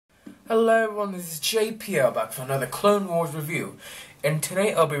Hello everyone, this is JPL back for another Clone Wars review, and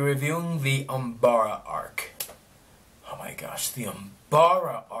today I'll be reviewing the Umbara arc. Oh my gosh, the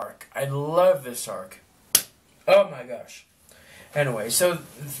Umbara arc. I love this arc. Oh my gosh. Anyway, so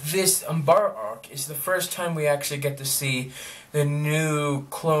this Umbara arc is the first time we actually get to see the new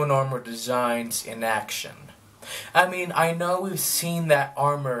clone armor designs in action. I mean, I know we've seen that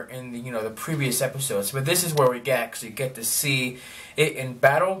armor in the previous episodes, but this is where we actually get to see it in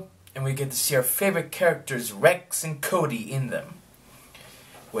battle. And we get to see our favorite characters, Rex and Cody, in them.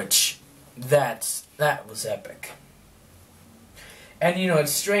 Which, that was epic. And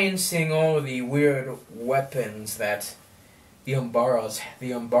it's strange seeing all of the weird weapons that the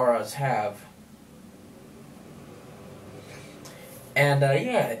Umbaras have. And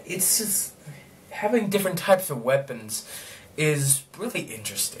yeah, it's just having different types of weapons is really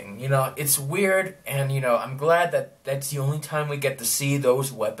interesting. It's weird, and I'm glad that that's the only time we get to see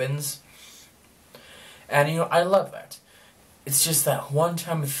those weapons. And I love that. It's just that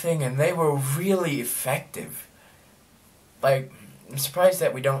one-time thing, and they were really effective. Like, I'm surprised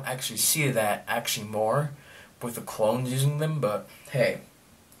that we don't actually see that actually more with the clones using them, but hey,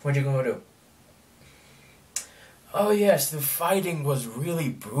 what you gonna do? Oh yes, the fighting was really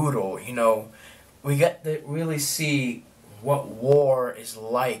brutal. We get to really see what war is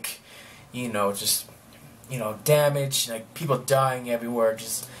like, just, damage, like, people dying everywhere,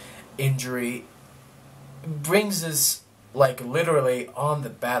 just injury. It brings us, like, literally on the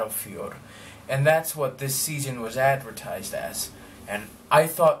battlefield. And that's what this season was advertised as. And I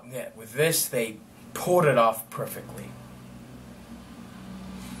thought that with this, they pulled it off perfectly.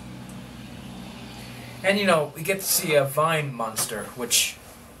 And, we get to see a vine monster, which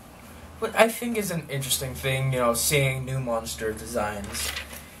I think is an interesting thing, seeing new monster designs.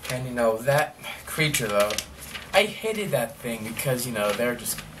 And, that creature, though, I hated that thing because,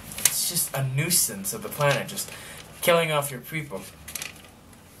 it's just a nuisance of the planet, just killing off your people.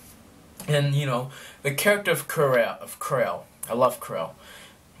 And, the character of Connell, I love Connell.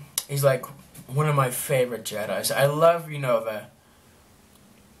 He's, like, one of my favorite Jedis. I love, the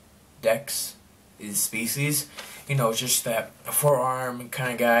Dex, his species. Just that forearm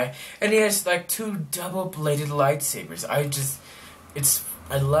kind of guy. And he has, like, 2 double-bladed lightsabers.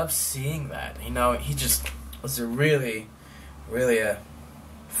 I love seeing that. He just was a really a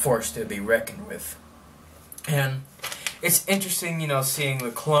force to be reckoned with. And it's interesting, seeing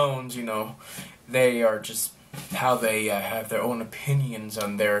the clones, they are just how they have their own opinions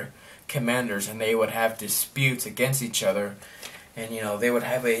on their commanders, and they would have disputes against each other. And, they would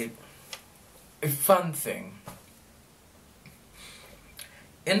have a fun thing.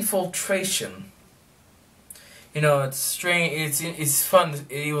 Infiltration. It's strange. It's fun.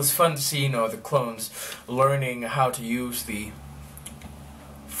 It was fun to see, the clones learning how to use the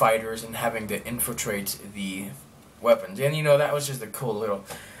fighters and having to infiltrate the weapons. And that was just a cool little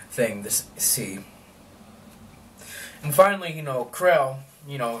thing to see. And finally, Connell,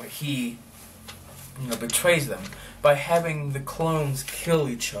 he betrays them by having the clones kill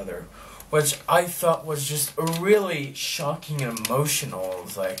each other, which I thought was just really shocking and emotional. It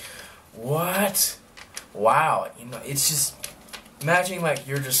was like, what? Wow. It's just, imagine, like,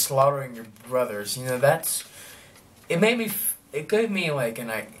 you're just slaughtering your brothers. It gave me, like,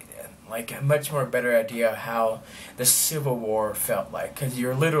 a much more better idea of how the Civil War felt like, because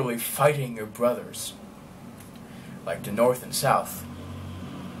you're literally fighting your brothers, like the North and South.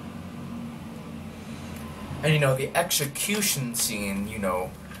 And, the execution scene,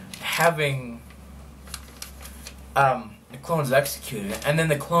 having the clones executed, and then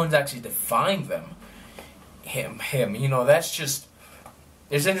the clones actually defying them, him, that's just,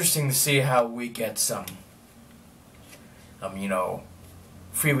 it's interesting to see how we get some,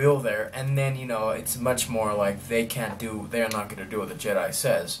 free will there, and then, it's much more like they're not going to do what the Jedi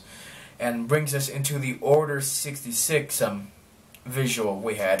says, and brings us into the Order 66, visual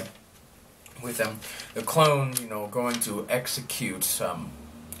we had with them, the clones, going to execute,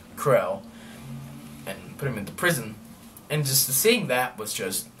 Connell, and put him into prison, and just seeing that was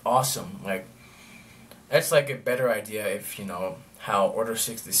just awesome. Like, that's like a better idea if, how Order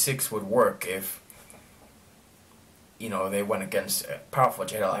 66 would work if, they went against a powerful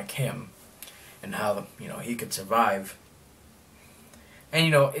Jedi like him, and how, he could survive.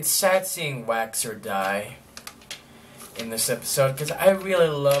 And, it's sad seeing Waxer die in this episode, because I really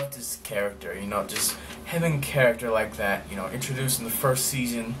loved his character, just having a character like that, introduced in the first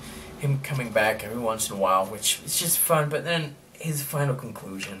season, him coming back every once in a while, which is just fun, but then his final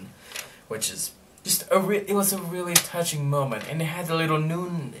conclusion, which is just it was a really touching moment, and it had a little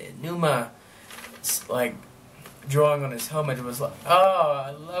Numa, like, drawing on his helmet was like, oh,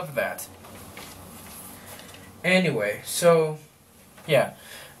 I love that. Anyway, so yeah,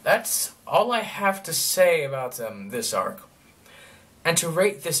 that's all I have to say about this arc. And to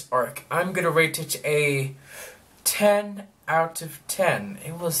rate this arc, I'm gonna rate it a 10 out of 10.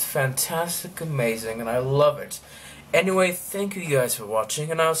 It was fantastic, amazing, and I love it. Anyway, thank you guys for watching,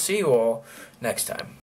 and I'll see you all next time.